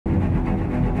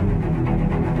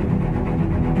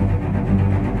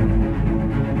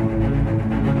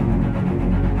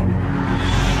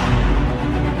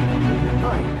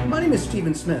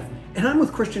Smith, and I'm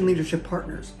with Christian Leadership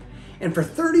Partners. And for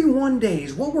 31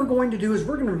 days, what we're going to do is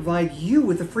we're going to provide you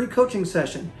with a free coaching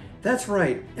session. That's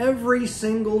right, every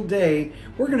single day,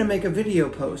 we're going to make a video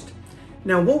post.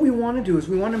 Now, what we want to do is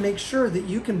we want to make sure that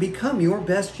you can become your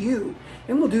best you.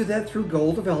 And we'll do that through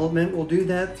goal development, we'll do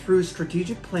that through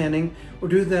strategic planning,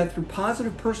 we'll do that through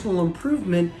positive personal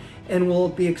improvement, and we'll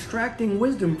be extracting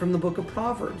wisdom from the book of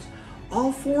Proverbs.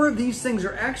 All four of these things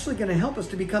are actually going to help us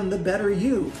to become the better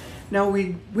you. Now,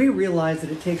 we realize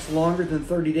that it takes longer than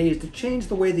 30 days to change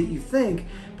the way that you think,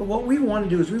 but what we want to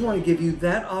do is we want to give you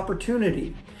that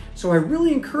opportunity. So I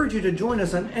really encourage you to join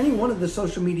us on any one of the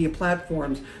social media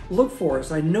platforms. Look for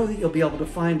us. I know that you'll be able to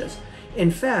find us.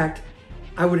 In fact,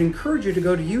 I would encourage you to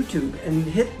go to YouTube and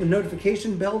hit the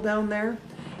notification bell down there.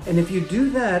 And if you do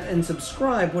that and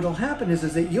subscribe, what will happen is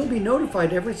that you'll be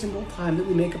notified every single time that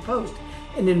we make a post.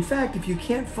 And in fact, if you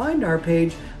can't find our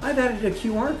page, I've added a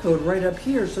QR code right up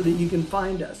here so that you can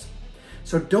find us.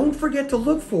 So don't forget to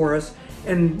look for us.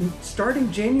 And starting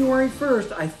January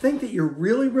 1st, I think that you're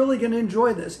really going to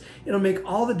enjoy this. It'll make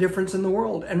all the difference in the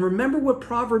world. And remember what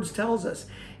Proverbs tells us.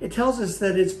 It tells us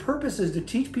that its purpose is to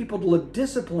teach people to live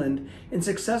disciplined and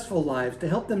successful lives, to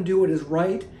help them do what is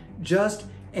right, just,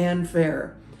 and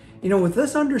fair. You know, with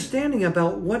this understanding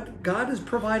about what God has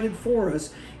provided for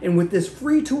us, and with this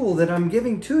free tool that I'm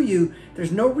giving to you,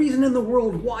 there's no reason in the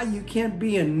world why you can't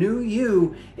be a new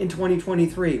you in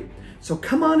 2023. So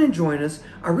come on and join us.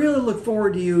 I really look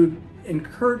forward to you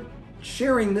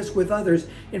sharing this with others.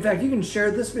 In fact, you can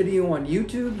share this video on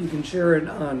YouTube, you can share it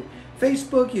on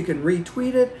Facebook, you can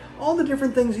retweet it, all the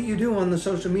different things that you do on the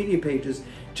social media pages.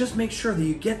 Just make sure that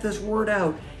you get this word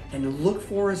out and look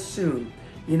for us soon.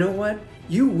 You know what?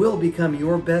 You will become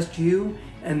your best you,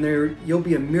 and you'll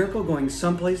be a miracle going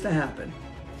someplace to happen.